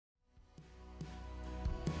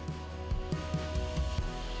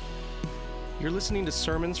You're listening to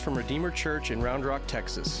sermons from Redeemer Church in Round Rock,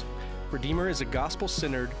 Texas. Redeemer is a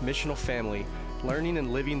gospel-centered, missional family learning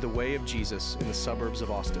and living the way of Jesus in the suburbs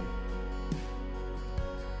of Austin.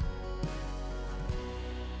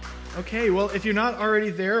 Okay, well, if you're not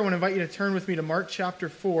already there, I want to invite you to turn with me to Mark chapter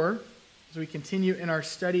 4 as we continue in our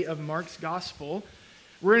study of Mark's gospel.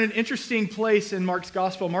 We're in an interesting place in Mark's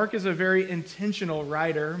gospel. Mark is a very intentional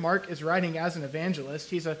writer. Mark is writing as an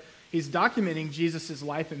evangelist. He's documenting Jesus'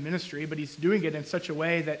 life and ministry, but he's doing it in such a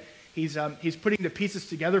way that he's putting the pieces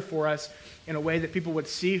together for us in a way that people would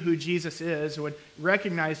see who Jesus is, would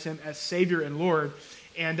recognize him as Savior and Lord.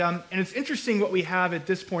 And it's interesting what we have at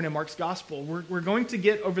this point in Mark's gospel. We're going to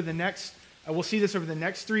get over the next, we'll see this over the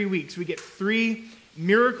next 3 weeks. We get 3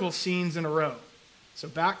 miracle scenes in a row. So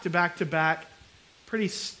back to back to back, pretty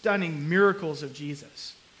stunning miracles of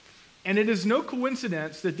Jesus. And it is no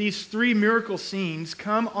coincidence that these 3 miracle scenes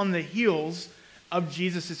come on the heels of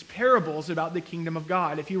Jesus' parables about the kingdom of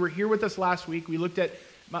God. If you were here with us last week, we looked at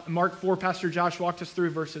Mark 4. Pastor Josh walked us through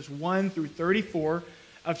verses 1 through 34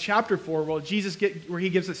 of chapter 4, where he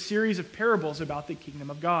gives a series of parables about the kingdom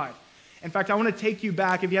of God. In fact, I want to take you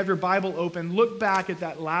back. If you have your Bible open, look back at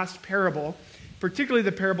that last parable, particularly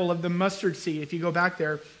the parable of the mustard seed. If you go back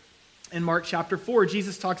there in Mark chapter 4,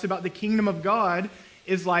 Jesus talks about the kingdom of God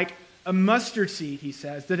is like a mustard seed, he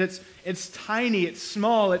says, that it's tiny, it's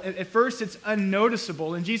small. At first, it's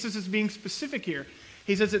unnoticeable, and Jesus is being specific here.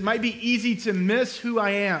 He says it might be easy to miss who I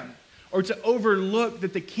am or to overlook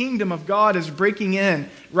that the kingdom of God is breaking in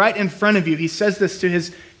right in front of you. He says this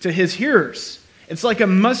to his hearers. It's like a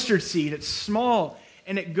mustard seed. It's small,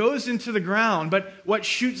 and it goes into the ground, but what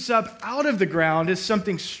shoots up out of the ground is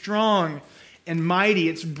something strong and mighty.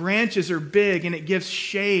 Its branches are big, and it gives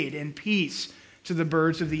shade and peace to the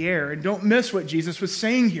birds of the air. And don't miss what Jesus was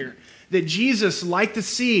saying here, that Jesus, like the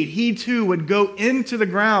seed, he too would go into the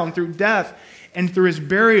ground through death and through his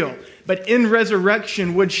burial, but in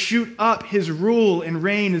resurrection would shoot up his rule and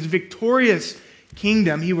reign, his victorious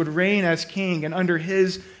kingdom. He would reign as king, and under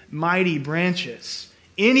his mighty branches,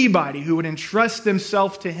 anybody who would entrust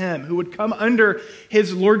themselves to him, who would come under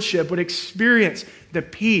his lordship, would experience the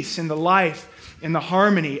peace and the life in the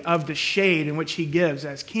harmony of the shade in which he gives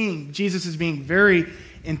as king. Jesus is being very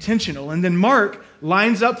intentional. And then Mark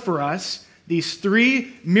lines up for us these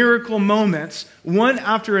 3 miracle moments, one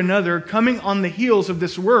after another, coming on the heels of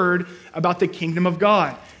this word about the kingdom of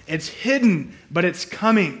God. It's hidden, but it's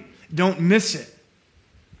coming. Don't miss it.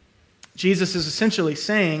 Jesus is essentially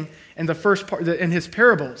saying in the first part, in his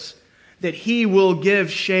parables, that he will give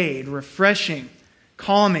shade, refreshing,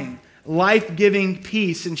 calming, life-giving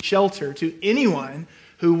peace and shelter to anyone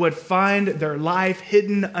who would find their life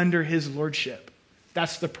hidden under his lordship.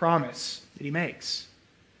 That's the promise that he makes.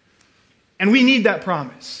 And we need that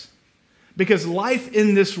promise because life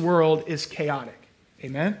in this world is chaotic.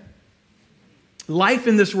 Amen? Life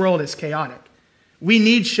in this world is chaotic. We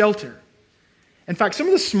need shelter. In fact, some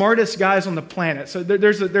of the smartest guys on the planet, so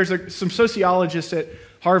there's some sociologists at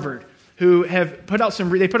Harvard who have put out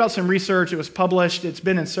some research. It was published. It's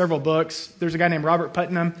been in several books. There's a guy named Robert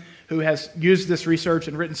Putnam who has used this research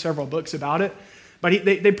and written several books about it. But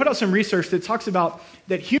they put out some research that talks about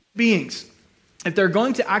that human beings, if they're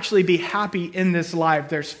going to actually be happy in this life,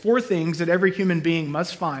 there's 4 things that every human being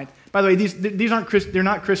must find. By the way, these aren't they're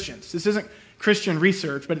not Christians. This isn't Christian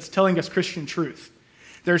research, but it's telling us Christian truth.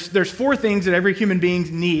 There's 4 things that every human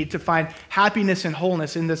being need to find happiness and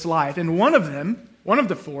wholeness in this life, and one of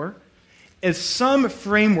the 4. Is some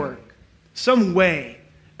framework, some way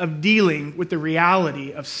of dealing with the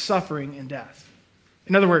reality of suffering and death.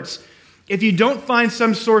 In other words, if you don't find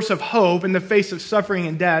some source of hope in the face of suffering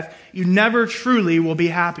and death, you never truly will be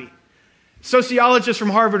happy. Sociologists from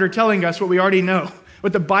Harvard are telling us what we already know,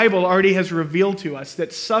 what the Bible already has revealed to us,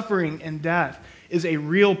 that suffering and death is a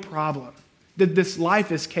real problem, that this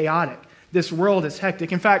life is chaotic, this world is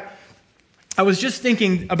hectic. In fact, I was just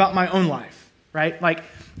thinking about my own life, right?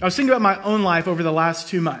 I was thinking about my own life over the last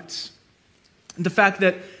 2 months. The fact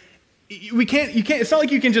that it's not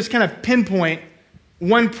like you can just kind of pinpoint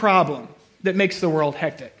one problem that makes the world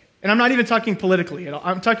hectic. And I'm not even talking politically at all.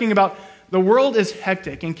 I'm talking about the world is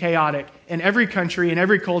hectic and chaotic in every country, in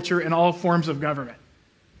every culture, in all forms of government.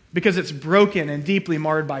 Because it's broken and deeply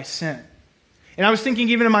marred by sin. And I was thinking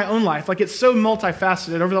even in my own life, it's so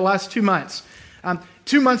multifaceted over the last 2 months.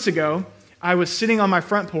 2 months ago, I was sitting on my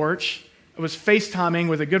front porch. I was FaceTiming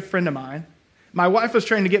with a good friend of mine. My wife was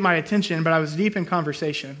trying to get my attention, but I was deep in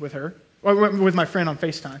conversation with her, or with my friend on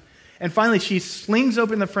FaceTime. And finally, she slings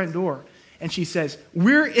open the front door, and she says,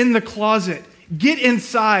 "We're in the closet. Get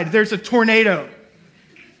inside. There's a tornado."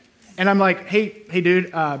 And I'm like, hey,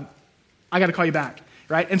 dude, I got to call you back.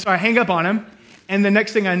 right? And so I hang up on him, and the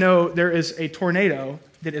next thing I know, there is a tornado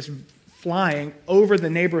that is flying over the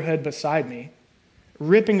neighborhood beside me,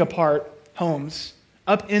 ripping apart homes,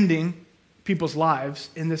 upending people's lives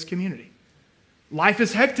in this community. Life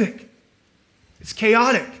is hectic. It's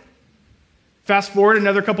chaotic. Fast forward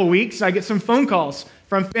another couple of weeks, I get some phone calls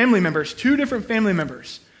from family members, 2 different family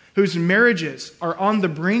members, whose marriages are on the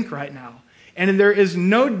brink right now. And there is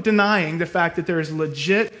no denying the fact that there is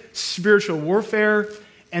legit spiritual warfare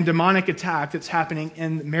and demonic attack that's happening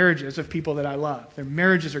in marriages of people that I love. Their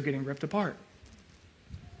marriages are getting ripped apart.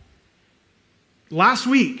 Last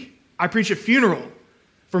week, I preached a funeral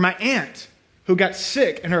for my aunt who got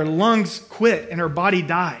sick and her lungs quit and her body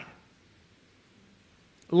died.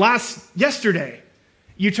 Yesterday,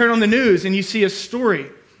 you turn on the news and you see a story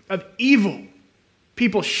of evil,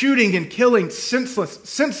 people shooting and killing,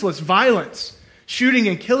 senseless violence, shooting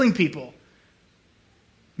and killing people,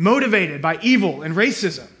 motivated by evil and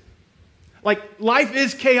racism. Like, life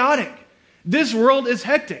is chaotic. This world is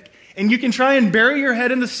hectic. And you can try and bury your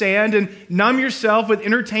head in the sand and numb yourself with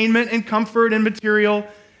entertainment and comfort and material,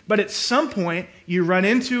 but at some point, you run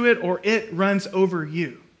into it or it runs over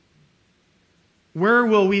you. Where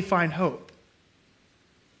will we find hope?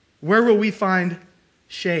 Where will we find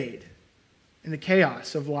shade in the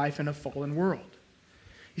chaos of life in a fallen world?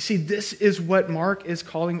 You see, this is what Mark is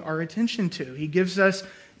calling our attention to. He gives us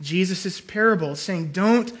Jesus' parable, saying,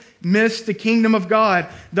 don't miss the kingdom of God,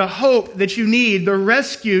 the hope that you need, the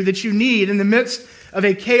rescue that you need in the midst of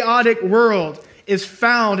a chaotic world is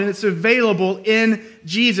found and it's available in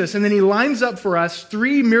Jesus. And then he lines up for us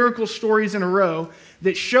 3 miracle stories in a row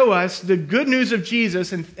that show us the good news of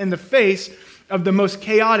Jesus in the face of the most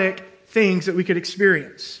chaotic things that we could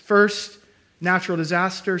experience. First, natural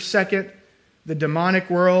disaster. Second, the demonic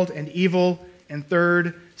world and evil. And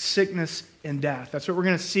third, sickness and death. That's what we're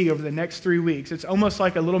going to see over the next 3 weeks. It's almost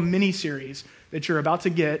like a little mini-series that you're about to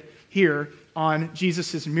get here on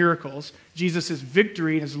Jesus' miracles, Jesus'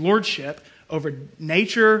 victory and his lordship over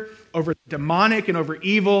nature, over demonic and over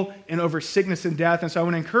evil, and over sickness and death. And so I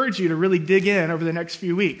want to encourage you to really dig in over the next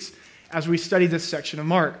few weeks as we study this section of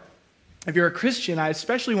Mark. If you're a Christian, I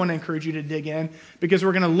especially want to encourage you to dig in because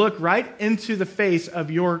we're going to look right into the face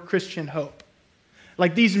of your Christian hope.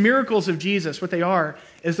 Like these miracles of Jesus, what they are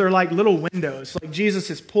is they're like little windows. Like Jesus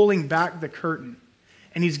is pulling back the curtain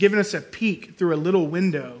and he's giving us a peek through a little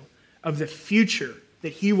window of the future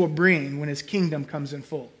that he will bring when his kingdom comes in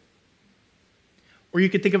full. Or you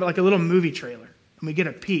could think of it like a little movie trailer, and we get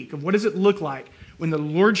a peek of what does it look like when the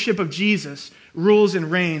lordship of Jesus rules and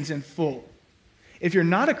reigns in full. If you're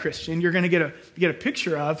not a Christian, you're going to get a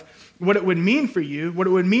picture of what it would mean for you, what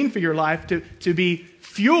it would mean for your life to be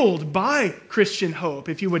fueled by Christian hope.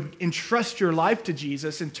 If you would entrust your life to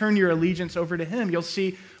Jesus and turn your allegiance over to him, you'll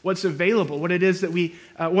see what's available, what it is that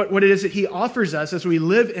what it is that he offers us as we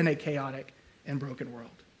live in a chaotic and broken world.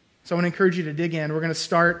 So I want to encourage you to dig in. We're going to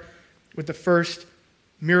start with the first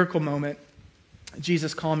miracle moment,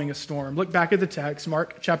 Jesus calming a storm. Look back at the text,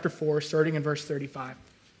 Mark chapter 4, starting in verse 35.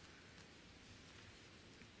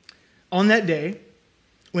 On that day,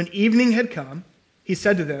 when evening had come, he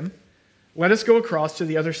said to them, "Let us go across to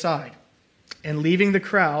the other side." And leaving the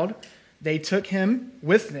crowd, they took him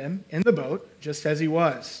with them in the boat, just as he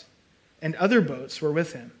was. And other boats were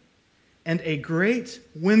with him. And a great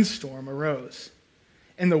windstorm arose.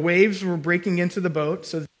 And the waves were breaking into the boat,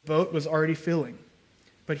 so the boat was already filling.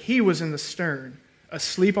 But he was in the stern,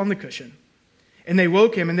 asleep on the cushion. And they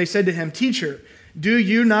woke him, and they said to him, "Teacher, do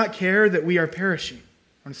you not care that we are perishing?"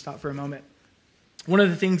 I want to stop for a moment. One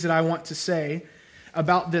of the things that I want to say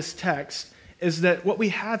about this text is that what we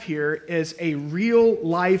have here is a real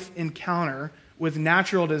life encounter with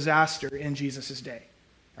natural disaster in Jesus' day.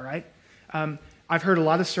 All right? I've heard a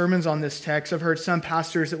lot of sermons on this text. I've heard some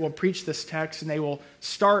pastors that will preach this text and they will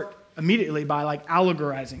start immediately by like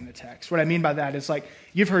allegorizing the text. What I mean by that is like,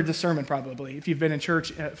 you've heard the sermon probably, if you've been in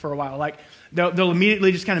church for a while. Like they'll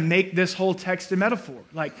immediately just kind of make this whole text a metaphor.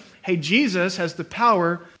 Like, hey, Jesus has the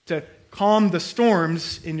power to calm the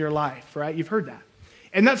storms in your life, right? You've heard that.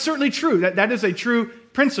 And that's certainly true. That is a true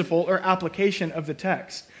principle or application of the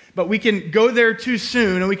text. But we can go there too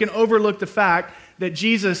soon and we can overlook the fact that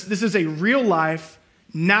this is a real life,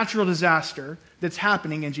 natural disaster that's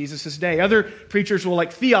happening in Jesus' day. Other preachers will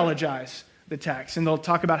like theologize the text and they'll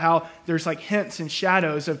talk about how there's like hints and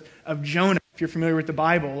shadows of Jonah, if you're familiar with the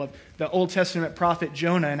Bible, of the Old Testament prophet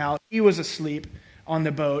Jonah and how he was asleep on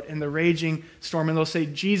the boat in the raging storm. And they'll say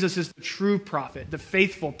Jesus is the true prophet, the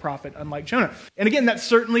faithful prophet, unlike Jonah. And again, that's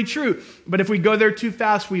certainly true. But if we go there too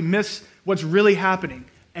fast, we miss what's really happening.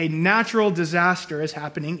 A natural disaster is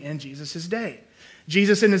happening in Jesus' day.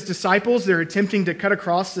 Jesus and his disciples, they're attempting to cut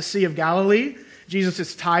across the Sea of Galilee. Jesus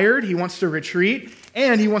is tired. He wants to retreat,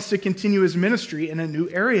 and he wants to continue his ministry in a new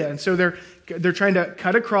area. And so they're trying to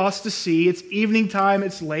cut across the sea. It's evening time.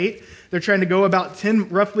 It's late. They're trying to go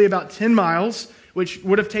roughly about 10 miles, which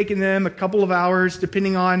would have taken them a couple of hours,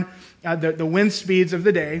 depending on the wind speeds of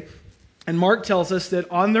the day. And Mark tells us that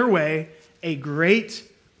on their way, a great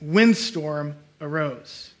windstorm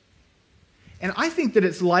arose. And I think that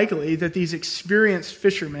it's likely that these experienced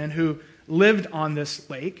fishermen who lived on this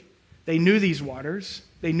lake, they knew these waters,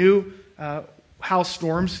 they knew how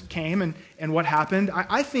storms came and what happened.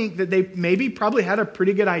 I think that they probably had a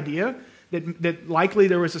pretty good idea that likely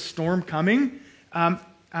there was a storm coming.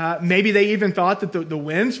 Maybe they even thought that the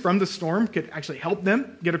winds from the storm could actually help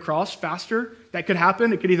them get across faster. That could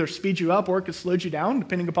happen. It could either speed you up or it could slow you down,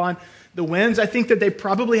 depending upon the winds. I think that they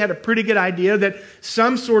probably had a pretty good idea that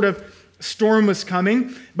some sort of storm was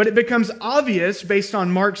coming, but it becomes obvious based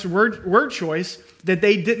on Mark's word choice that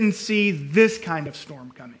they didn't see this kind of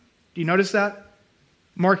storm coming. Do you notice that?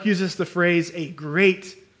 Mark uses the phrase, a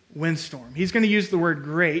great windstorm. He's going to use the word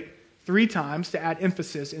great 3 times to add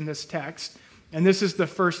emphasis in this text, and this is the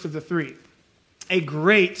first of the 3. A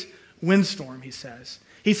great windstorm, he says.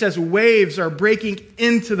 He says waves are breaking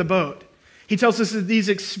into the boat. He tells us that these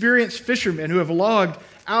experienced fishermen who have logged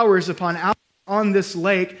hours upon hours on this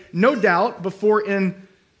lake, no doubt before in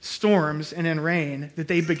storms and in rain, that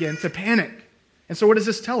they begin to panic. And so what does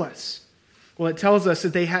this tell us? Well, it tells us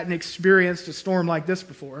that they hadn't experienced a storm like this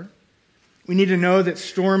before. We need to know that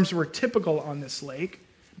storms were typical on this lake,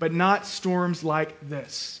 but not storms like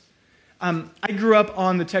this. I grew up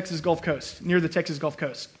on the Texas Gulf Coast, near the Texas Gulf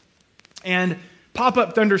Coast. And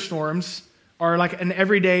pop-up thunderstorms are like an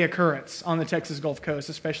everyday occurrence on the Texas Gulf Coast,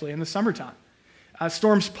 especially in the summertime.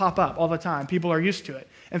 Storms pop up all the time. People are used to it.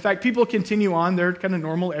 In fact, people continue on their kind of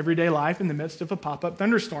normal everyday life in the midst of a pop-up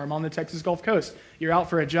thunderstorm on the Texas Gulf Coast. You're out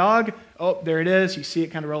for a jog. Oh, there it is. You see it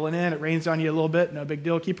kind of rolling in. It rains on you a little bit. No big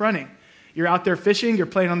deal. Keep running. You're out there fishing. You're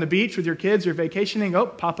playing on the beach with your kids. You're vacationing. Oh,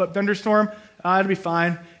 pop-up thunderstorm. It'll be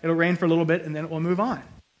fine. It'll rain for a little bit, and then it will move on.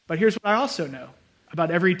 But here's what I also know.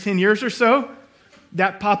 About every 10 years or so,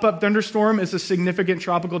 that pop-up thunderstorm is a significant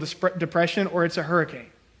tropical depression or it's a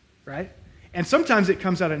hurricane, right? And sometimes it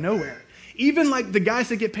comes out of nowhere. Even like the guys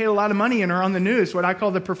that get paid a lot of money and are on the news, what I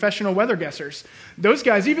call the professional weather guessers. Those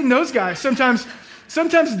guys, sometimes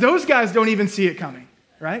those guys don't even see it coming,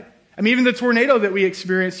 right? I mean, even the tornado that we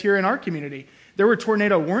experienced here in our community, there were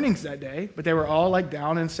tornado warnings that day, but they were all like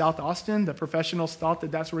down in South Austin. The professionals thought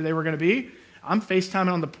that that's where they were going to be. I'm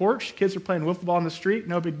FaceTiming on the porch. Kids are playing wiffle ball in the street.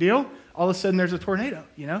 No big deal. All of a sudden, there's a tornado,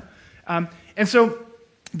 you know? And so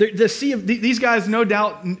these guys no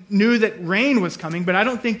doubt knew that rain was coming, but I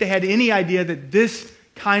don't think they had any idea that this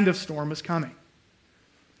kind of storm was coming.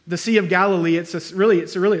 The Sea of Galilee, it's really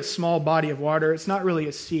a small body of water. It's not really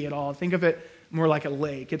a sea at all. Think of it more like a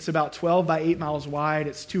lake. It's about 12 by 8 miles wide.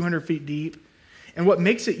 It's 200 feet deep. And what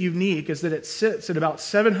makes it unique is that it sits at about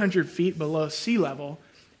 700 feet below sea level,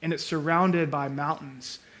 and it's surrounded by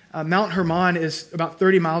mountains. Mount Hermon is about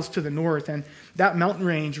 30 miles to the north, and that mountain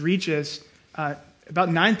range reaches about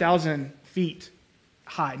 9,000 feet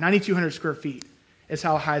high. 9,200 square feet is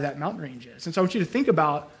how high that mountain range is. And so I want you to think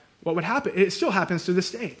about what would happen. It still happens to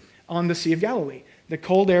this day on the Sea of Galilee. The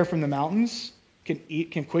cold air from the mountains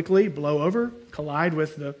can quickly blow over, collide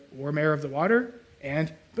with the warm air of the water,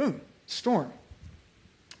 and boom, storm.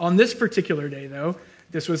 On this particular day, though,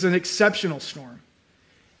 this was an exceptional storm.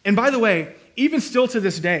 And by the way, even still to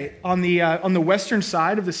this day, on the western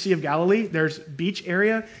side of the Sea of Galilee, there's beach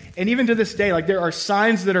area. And even to this day, like there are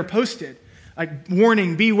signs that are posted, like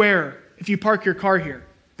warning, beware if you park your car here.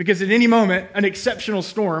 Because at any moment, an exceptional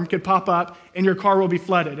storm could pop up and your car will be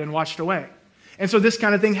flooded and washed away. And so this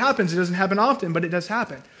kind of thing happens. It doesn't happen often, but it does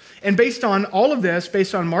happen. And based on all of this,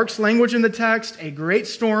 based on Mark's language in the text, a great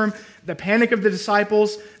storm, the panic of the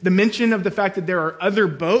disciples, the mention of the fact that there are other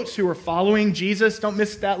boats who are following Jesus. Don't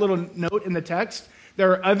miss that little note in the text.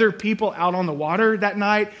 There are other people out on the water that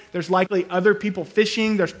night. There's likely other people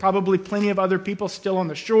fishing. There's probably plenty of other people still on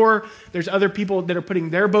the shore. There's other people that are putting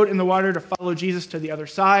their boat in the water to follow Jesus to the other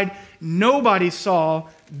side. Nobody saw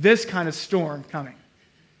this kind of storm coming.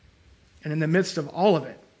 And in the midst of all of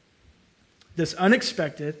it, this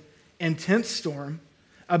unexpected, intense storm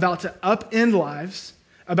about to upend lives,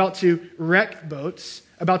 about to wreck boats,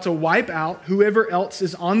 about to wipe out whoever else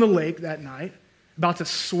is on the lake that night, about to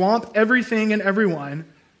swamp everything and everyone,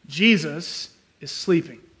 Jesus is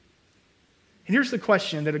sleeping. And here's the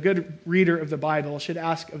question that a good reader of the Bible should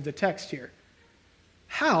ask of the text here.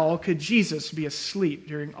 How could Jesus be asleep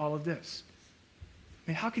during all of this?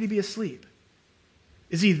 mean, how could he be asleep?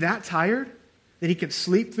 Is he that tired that he could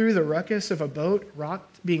sleep through the ruckus of a boat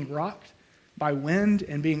being rocked by wind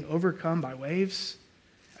and being overcome by waves?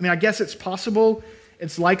 I mean, I guess it's possible.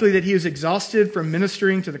 It's likely that he was exhausted from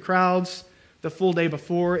ministering to the crowds the full day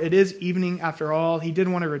before. It is evening after all. He did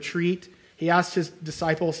want to retreat. He asked his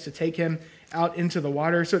disciples to take him out into the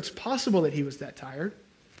water. So it's possible that he was that tired.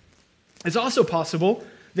 It's also possible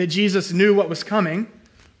that Jesus knew what was coming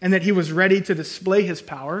and that he was ready to display his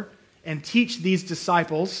power and teach these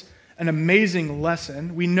disciples an amazing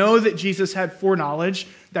lesson. We know that Jesus had foreknowledge.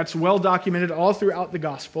 That's well documented all throughout the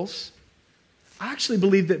Gospels. I actually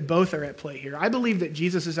believe that both are at play here. I believe that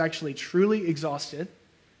Jesus is actually truly exhausted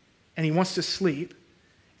and he wants to sleep.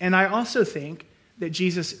 And I also think that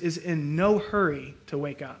Jesus is in no hurry to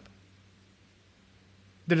wake up.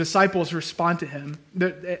 The disciples respond to him,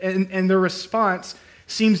 and their response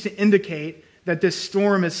seems to indicate that this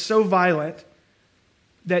storm is so violent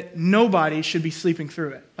that nobody should be sleeping through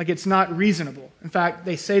it. Like, it's not reasonable. In fact,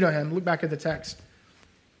 they say to him, look back at the text,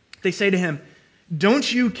 they say to him,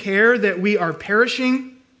 "Don't you care that we are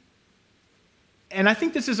perishing?" And I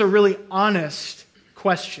think this is a really honest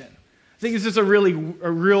question. I think this is a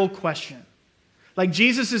real question. Like,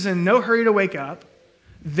 Jesus is in no hurry to wake up.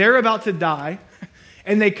 They're about to die.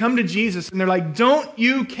 And they come to Jesus and they're like, "Don't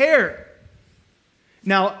you care?"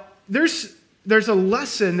 Now, there's a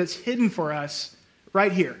lesson that's hidden for us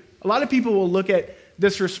right here. A lot of people will look at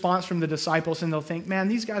this response from the disciples and they'll think, man,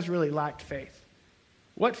 these guys really lacked faith.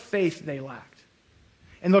 What faith they lacked.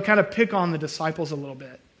 And they'll kind of pick on the disciples a little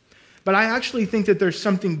bit. But I actually think that there's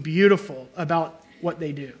something beautiful about what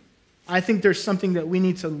they do. I think there's something that we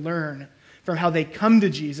need to learn from how they come to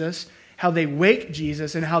Jesus, how they wake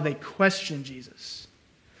Jesus, and how they question Jesus.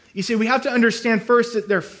 You see, we have to understand first that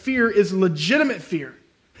their fear is legitimate fear.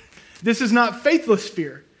 This is not faithless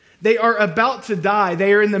fear. They are about to die.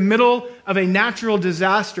 They are in the middle of a natural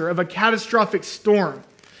disaster, of a catastrophic storm.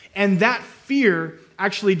 And that fear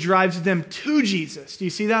actually drives them to Jesus. Do you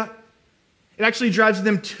see that? It actually drives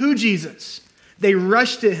them to Jesus. They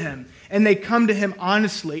rush to him and they come to him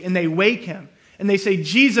honestly and they wake him. And they say,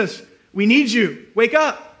 "Jesus, we need you. Wake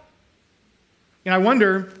up." And I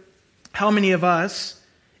wonder how many of us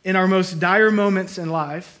in our most dire moments in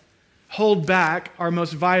life hold back our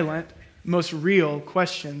most violent, most real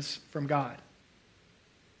questions from God.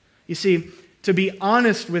 You see, to be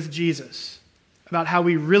honest with Jesus about how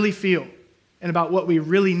we really feel and about what we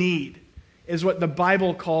really need is what the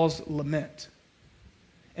Bible calls lament.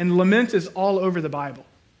 And lament is all over the Bible.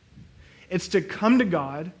 It's to come to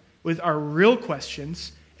God with our real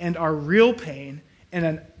questions and our real pain in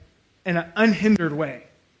an unhindered way.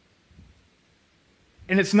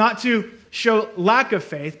 And it's not to show lack of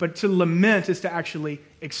faith, but to lament is to actually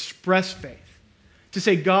express faith. To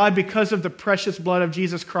say, "God, because of the precious blood of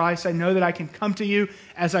Jesus Christ, I know that I can come to you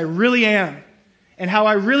as I really am. And how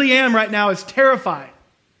I really am right now is terrified.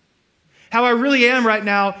 How I really am right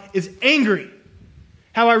now is angry.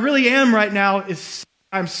 How I really am right now is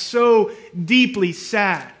I'm so deeply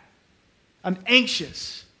sad. I'm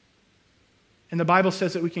anxious." And the Bible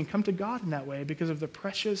says that we can come to God in that way because of the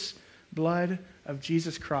precious blood of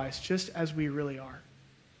Jesus Christ, just as we really are.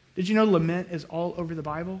 Did you know lament is all over the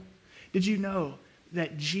Bible? Did you know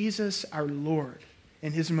that Jesus, our Lord,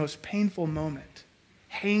 in his most painful moment,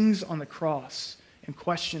 hangs on the cross and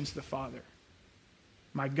questions the Father?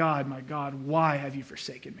 My God, why have you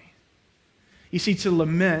forsaken me?" You see, to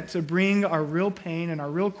lament, to bring our real pain and our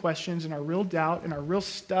real questions and our real doubt and our real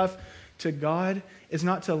stuff to God is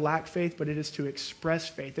not to lack faith, but it is to express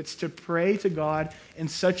faith. It's to pray to God in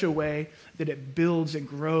such a way that it builds and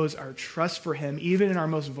grows our trust for him, even in our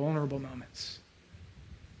most vulnerable moments.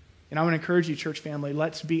 And I want to encourage you, church family,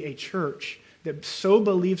 let's be a church that so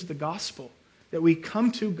believes the gospel that we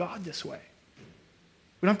come to God this way.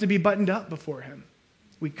 We don't have to be buttoned up before him.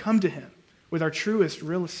 We come to him with our truest,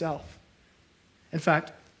 realest self. In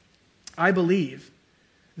fact, I believe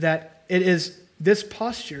that it is this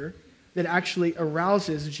posture that actually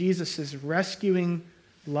arouses Jesus' rescuing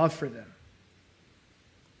love for them.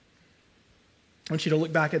 I want you to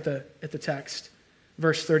look back at the text,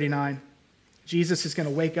 verse 39. Jesus is going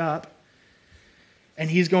to wake up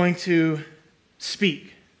and he's going to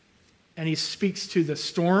speak. And he speaks to the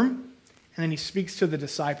storm and then he speaks to the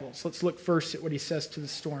disciples. Let's look first at what he says to the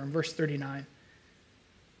storm. Verse 39.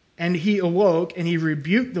 "And he awoke and he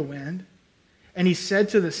rebuked the wind and he said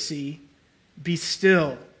to the sea, 'Be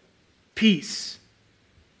still, peace.'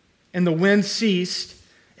 And the wind ceased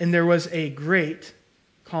and there was a great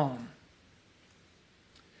calm."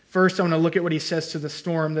 First, I want to look at what he says to the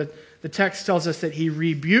storm. The text tells us that he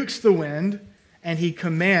rebukes the wind and he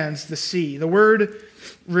commands the sea. The word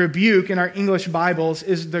rebuke in our English Bibles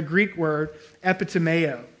is the Greek word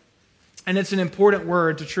epitimeo. And it's an important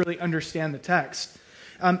word to truly understand the text.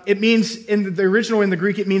 It means, in the original in the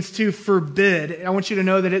Greek, it means to forbid. I want you to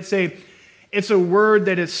know that it's a word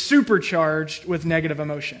that is supercharged with negative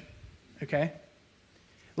emotion, okay?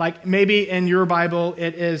 Like maybe in your Bible,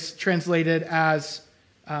 it is translated as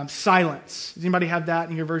silence. Does anybody have that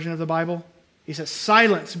in your version of the Bible? He says,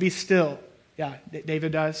 silence, be still. Yeah,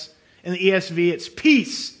 David does. In the ESV, it's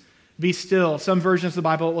peace, be still. Some versions of the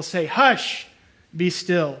Bible will say, hush, be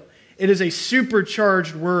still. It is a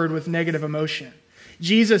supercharged word with negative emotion.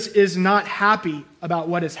 Jesus is not happy about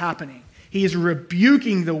what is happening. He is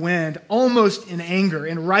rebuking the wind almost in anger,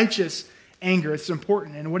 in righteous anger. It's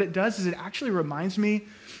important. And what it does is it actually reminds me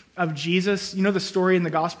of Jesus. You know the story in the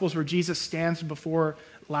Gospels where Jesus stands before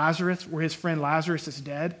Lazarus, where his friend Lazarus is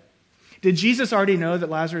dead? Did Jesus already know that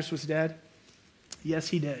Lazarus was dead? Yes,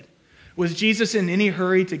 he did. Was Jesus in any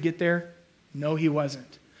hurry to get there? No, he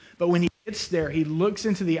wasn't. But when he gets there, he looks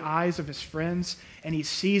into the eyes of his friends and he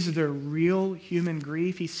sees their real human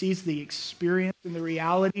grief. He sees the experience and the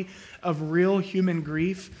reality of real human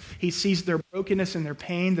grief. He sees their brokenness and their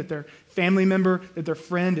pain, that their family member, that their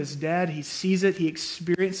friend is dead. He sees it, he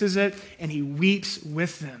experiences it, and he weeps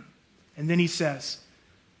with them. And then he says,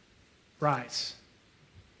 rise.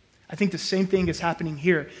 I think the same thing is happening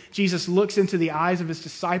here. Jesus looks into the eyes of his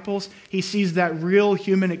disciples. He sees that real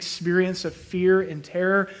human experience of fear and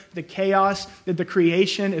terror, the chaos, that the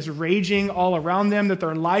creation is raging all around them, that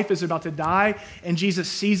their life is about to die. And Jesus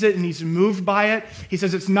sees it and he's moved by it. He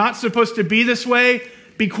says, it's not supposed to be this way.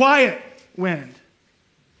 Be quiet, wind.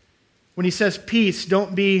 When he says peace,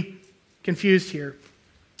 don't be confused here.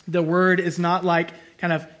 The word is not like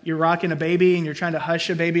kind of you're rocking a baby and you're trying to hush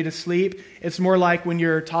a baby to sleep. It's more like when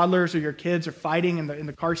your toddlers or your kids are fighting in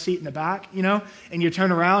the car seat in the back, you know, and you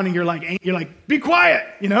turn around and you're like, be quiet,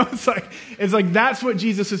 you know. It's like that's what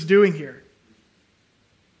Jesus is doing here.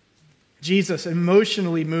 Jesus,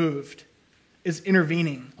 emotionally moved, is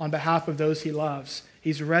intervening on behalf of those he loves.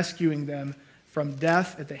 He's rescuing them from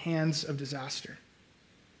death at the hands of disaster.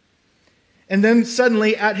 And then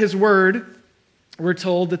suddenly at his word, we're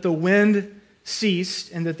told that the wind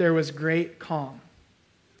ceased and that there was great calm.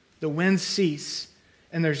 The winds cease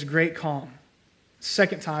and there's great calm.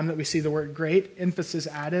 Second time that we see the word great, emphasis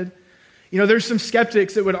added. You know, there's some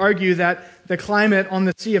skeptics that would argue that the climate on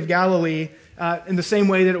the Sea of Galilee, in the same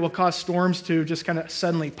way that it will cause storms to just kind of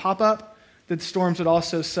suddenly pop up, that storms would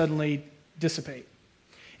also suddenly dissipate.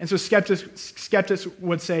 And so skeptics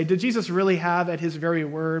would say, did Jesus really have at his very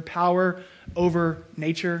word power over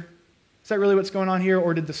nature? Is that really what's going on here?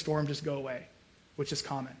 Or did the storm just go away, which is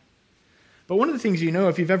common? But one of the things you know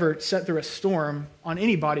if you've ever sat through a storm on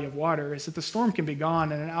any body of water is that the storm can be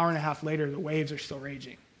gone and an hour and a half later the waves are still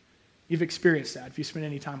raging. You've experienced that if you spend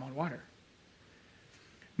any time on water.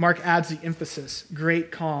 Mark adds the emphasis,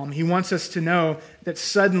 great calm. He wants us to know that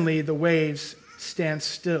suddenly the waves stand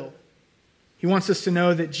still. He wants us to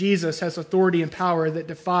know that Jesus has authority and power that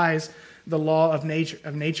defies the law of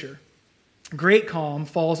nature. Great calm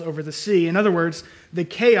falls over the sea. In other words, the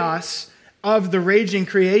chaos of the raging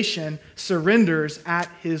creation surrenders at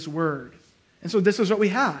his word. And so this is what we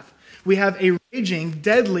have. We have a raging,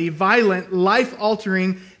 deadly, violent,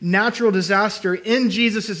 life-altering natural disaster in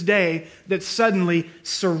Jesus' day that suddenly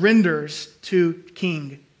surrenders to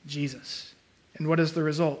King Jesus. And what is the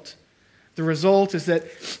result? The result is that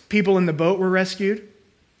people in the boat were rescued.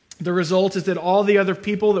 The result is that all the other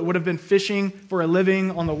people that would have been fishing for a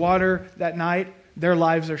living on the water that night, their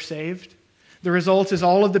lives are saved. The result is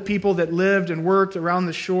all of the people that lived and worked around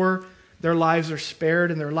the shore, their lives are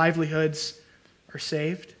spared and their livelihoods are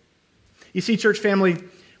saved. You see, church family,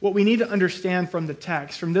 what we need to understand from the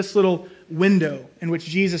text, from this little window in which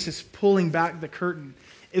Jesus is pulling back the curtain,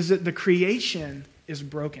 is that the creation is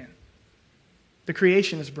broken. The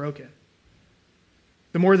creation is broken.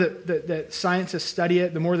 The more that scientists study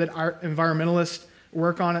it, the more that our environmentalists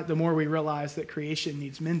work on it, the more we realize that creation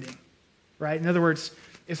needs mending, right? In other words,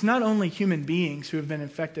 it's not only human beings who have been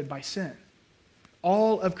infected by sin.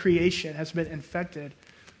 All of creation has been infected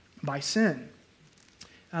by sin.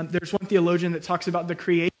 There's one theologian that talks about the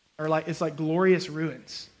creation it's like glorious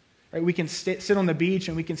ruins. Right? We can sit on the beach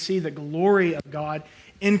and we can see the glory of God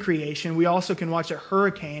in creation. We also can watch a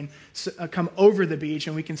hurricane come over the beach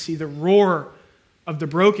and we can see the roar of the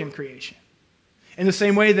broken creation. In the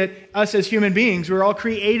same way that us as human beings, we're all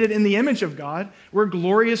created in the image of God. We're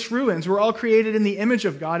glorious ruins. We're all created in the image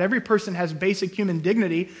of God. Every person has basic human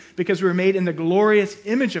dignity because we're made in the glorious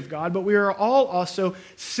image of God, but we are all also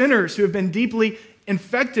sinners who have been deeply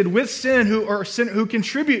infected with sin, who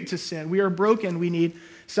contribute to sin. We are broken. We need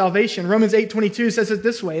salvation. Romans 8:22 says it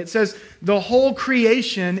this way. It says, the whole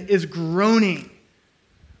creation is groaning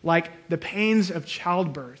like the pains of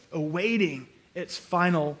childbirth, awaiting its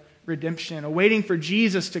final redemption, awaiting for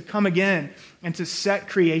Jesus to come again and to set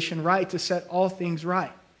creation right, to set all things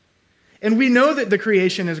right. And we know that the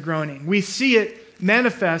creation is groaning. We see it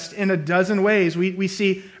manifest in a dozen ways. We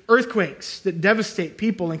see earthquakes that devastate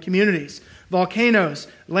people and communities, volcanoes,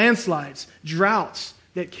 landslides, droughts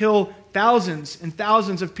that kill thousands and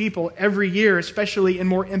thousands of people every year, especially in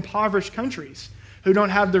more impoverished countries who don't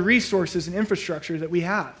have the resources and infrastructure that we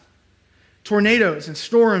have. Tornadoes and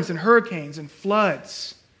storms and hurricanes and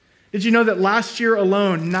floods. Did you know that last year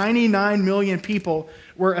alone, 99 million people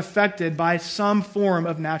were affected by some form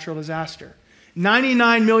of natural disaster?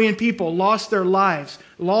 99 million people lost their lives,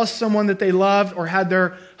 lost someone that they loved, or had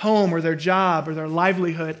their home or their job or their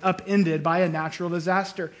livelihood upended by a natural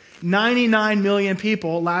disaster. 99 million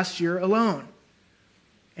people last year alone.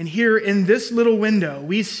 And here in this little window,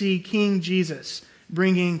 we see King Jesus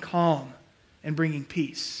bringing calm and bringing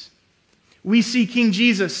peace. We see King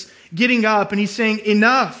Jesus getting up and he's saying,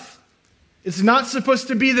 enough. It's not supposed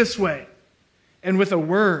to be this way. And with a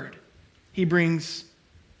word, he brings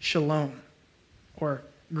shalom, or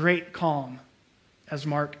great calm, as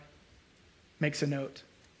Mark makes a note.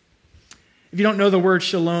 If you don't know the word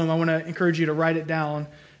shalom, I want to encourage you to write it down.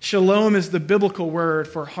 Shalom is the biblical word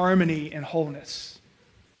for harmony and wholeness.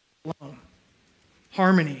 Shalom.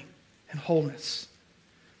 Harmony and wholeness.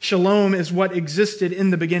 Shalom is what existed in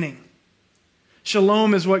the beginning.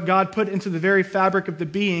 Shalom is what God put into the very fabric of the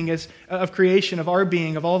being, of creation, of our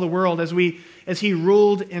being, of all the world, as he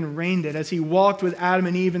ruled and reigned it, as he walked with Adam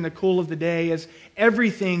and Eve in the cool of the day, as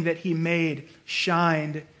everything that he made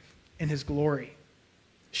shined in his glory.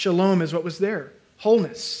 Shalom is what was there.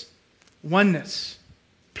 Wholeness, oneness,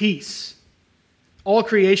 peace. All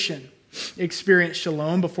creation experienced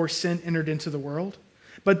shalom before sin entered into the world.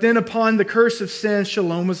 But then upon the curse of sin,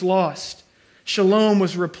 shalom was lost. Shalom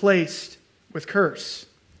was replaced with curse.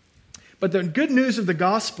 But the good news of the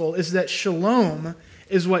gospel is that shalom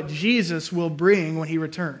is what Jesus will bring when he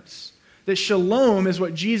returns. That shalom is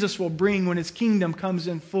what Jesus will bring when his kingdom comes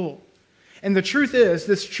in full. And the truth is,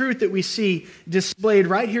 this truth that we see displayed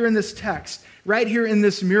right here in this text, right here in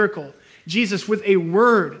this miracle, Jesus with a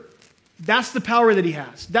word, that's the power that he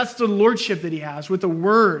has. That's the lordship that he has. With a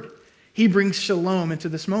word, he brings shalom into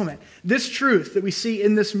this moment. This truth that we see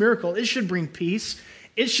in this miracle, it should bring peace.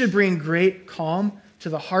 It should bring great calm to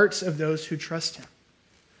the hearts of those who trust him.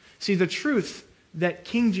 See, the truth that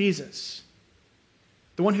King Jesus,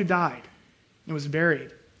 the one who died and was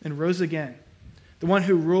buried and rose again, the one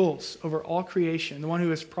who rules over all creation, the one who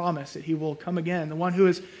has promised that he will come again, the one who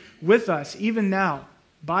is with us even now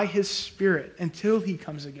by his Spirit until he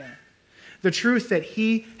comes again. The truth that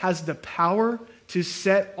he has the power to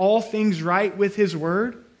set all things right with his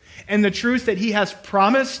word, and the truth that he has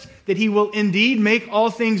promised that he will indeed make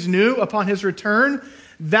all things new upon his return,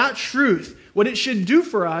 that truth, what it should do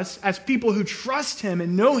for us as people who trust him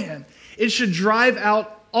and know him, it should drive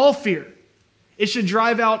out all fear. It should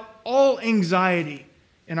drive out all anxiety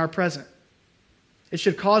in our present. It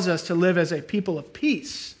should cause us to live as a people of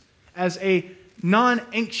peace, as a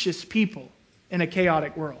non-anxious people in a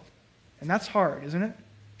chaotic world. And that's hard, isn't it?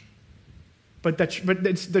 But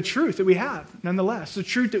it's the truth that we have, nonetheless. The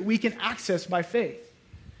truth that we can access by faith.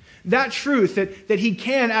 That truth that he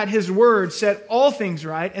can, at his word, set all things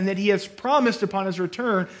right, and that he has promised upon his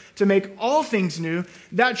return to make all things new,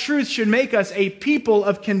 that truth should make us a people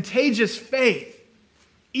of contagious faith,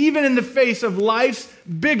 even in the face of life's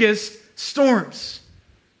biggest storms,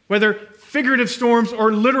 whether figurative storms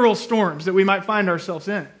or literal storms that we might find ourselves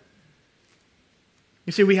in.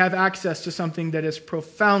 You see, we have access to something that is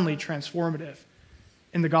profoundly transformative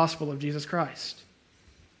in the gospel of Jesus Christ.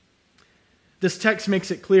 This text makes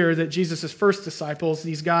it clear that Jesus' first disciples,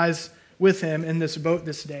 these guys with him in this boat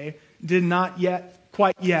this day, did not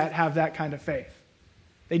quite yet have that kind of faith.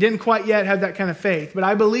 They didn't quite yet have that kind of faith, but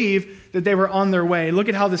I believe that they were on their way. Look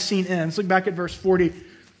at how the scene ends. Look back at verse 40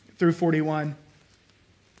 through 41.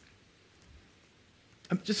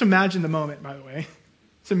 Just imagine the moment, by the way.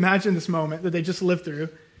 Just imagine this moment that they just lived through.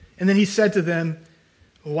 And then he said to them,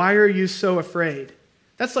 "Why are you so afraid?"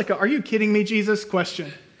 That's like "are you kidding me, Jesus?"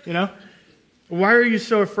 question, you know? Why are you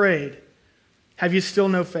so afraid? Have you still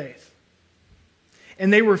no faith?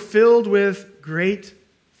 And they were filled with great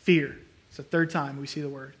fear. It's the third time we see the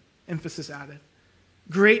word, emphasis added.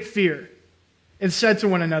 Great fear. And said to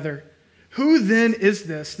one another, "Who then is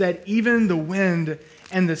this that even the wind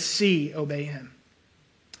and the sea obey him?"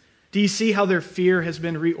 Do you see how their fear has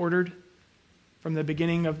been reordered from the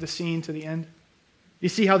beginning of the scene to the end? You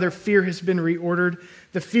see how their fear has been reordered?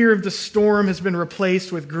 The fear of the storm has been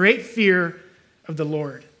replaced with great fear of the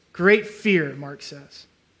Lord. Great fear, Mark says.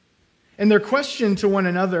 And their question to one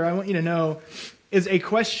another, I want you to know, is a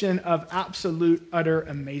question of absolute, utter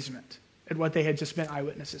amazement at what they had just been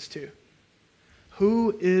eyewitnesses to.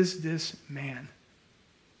 Who is this man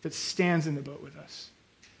that stands in the boat with us?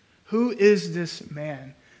 Who is this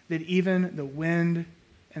man that even the wind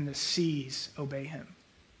and the seas obey him?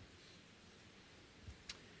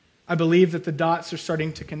 I believe that the dots are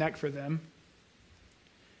starting to connect for them.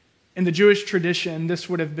 In the Jewish tradition, this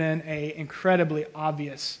would have been an incredibly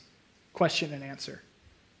obvious question and answer.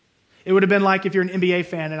 It would have been like if you're an NBA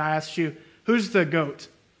fan and I asked you, who's the GOAT?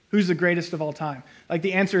 Who's the greatest of all time? Like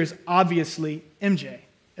the answer is obviously MJ.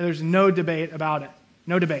 And there's no debate about it.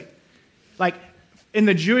 No debate. Like in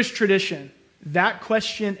the Jewish tradition, that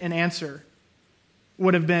question and answer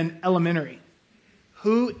would have been elementary.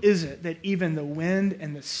 Who is it that even the wind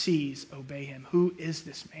and the seas obey him? Who is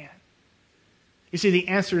this man? You see, the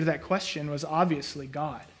answer to that question was obviously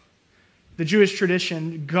God. The Jewish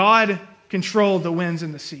tradition, God controlled the winds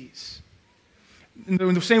and the seas. In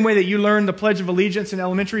the same way that you learned the Pledge of Allegiance in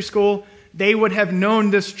elementary school, they would have known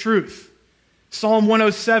this truth. Psalm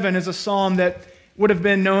 107 is a psalm that would have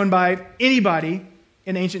been known by anybody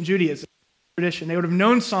in ancient Judaism tradition. They would have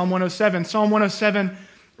known Psalm 107. Psalm 107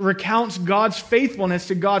 recounts God's faithfulness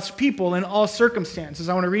to God's people in all circumstances.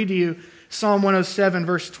 I want to read to you Psalm 107,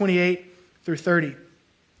 verse 28 through 30.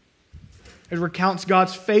 It recounts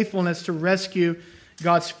God's faithfulness to rescue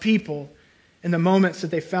God's people in the moments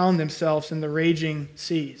that they found themselves in the raging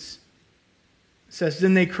seas. It says,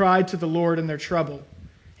 "Then they cried to the Lord in their trouble,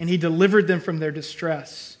 and he delivered them from their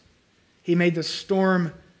distress. He made the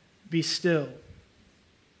storm be still,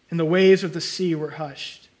 and the waves of the sea were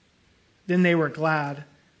hushed. Then they were glad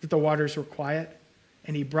that the waters were quiet,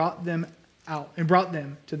 and he brought them out and brought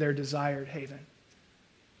them to their desired haven."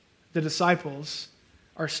 The disciples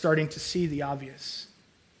are starting to see the obvious.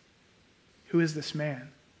 Who is this man?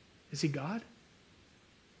 Is he God?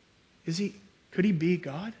 Could he be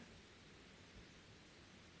God?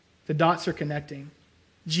 The dots are connecting.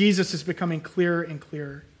 Jesus is becoming clearer and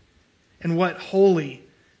clearer. And what holy,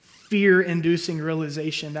 fear-inducing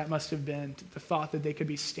realization that must have been, the thought that they could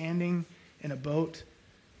be standing in a boat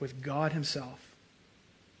with God himself.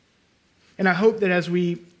 And I hope that as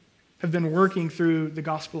we have been working through the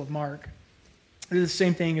Gospel of Mark, the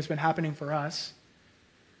same thing has been happening for us,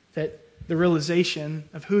 that the realization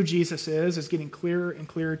of who Jesus is getting clearer and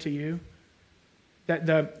clearer to you, that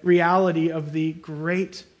the reality of the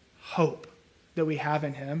great hope that we have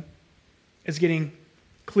in him is getting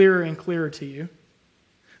clearer and clearer to you.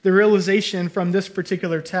 The realization from this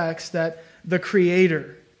particular text that the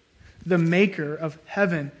Creator, the maker of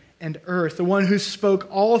heaven and earth, the one who spoke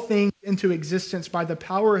all things into existence by the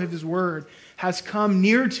power of his word, has come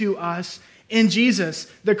near to us in Jesus.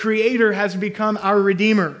 The Creator has become our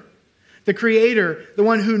Redeemer. The Creator, the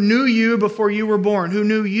one who knew you before you were born, who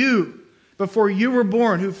knew you before you were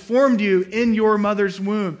born, who formed you in your mother's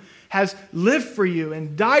womb, has lived for you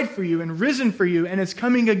and died for you and risen for you and is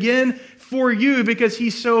coming again for you because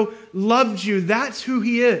he so loved you. That's who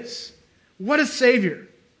he is. What a Savior.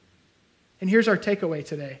 And here's our takeaway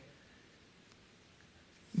today.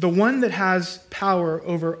 The one that has power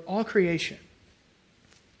over all creation,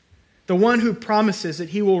 the one who promises that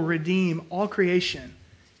he will redeem all creation,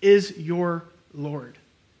 is your Lord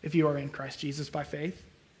if you are in Christ Jesus by faith.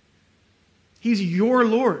 He's your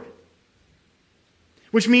Lord,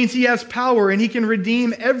 which means he has power and he can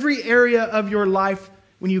redeem every area of your life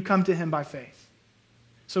when you come to him by faith.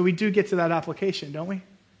 So we do get to that application, don't we?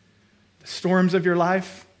 The storms of your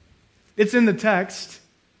life. It's in the text,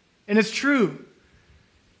 and it's true.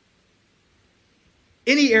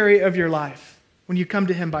 Any area of your life, when you come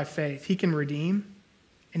to him by faith, he can redeem,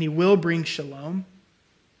 and he will bring shalom.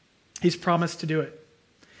 He's promised to do it.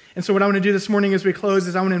 And so what I want to do this morning as we close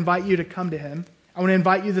is I want to invite you to come to him. I want to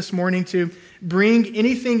invite you this morning to bring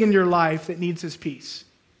anything in your life that needs his peace,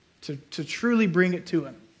 to truly bring it to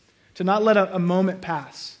him, to not let a moment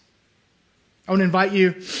pass. I want to invite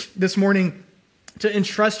you this morning to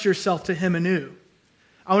entrust yourself to him anew.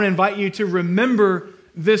 I want to invite you to remember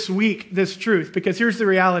this week this truth, because here's the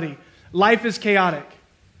reality. Life is chaotic.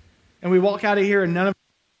 And we walk out of here and none of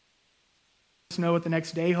us know what the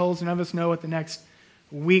next day holds. None of us know what the next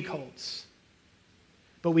week holds.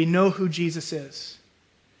 But we know who Jesus is.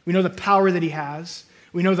 We know the power that he has.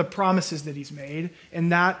 We know the promises that he's made.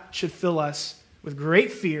 And that should fill us with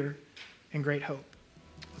great fear and great hope.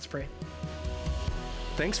 Let's pray.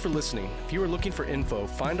 Thanks for listening. If you are looking for info,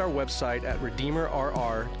 find our website at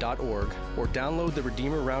redeemerrr.org or download the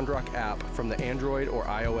Redeemer Round Rock app from the Android or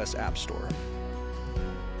iOS App Store.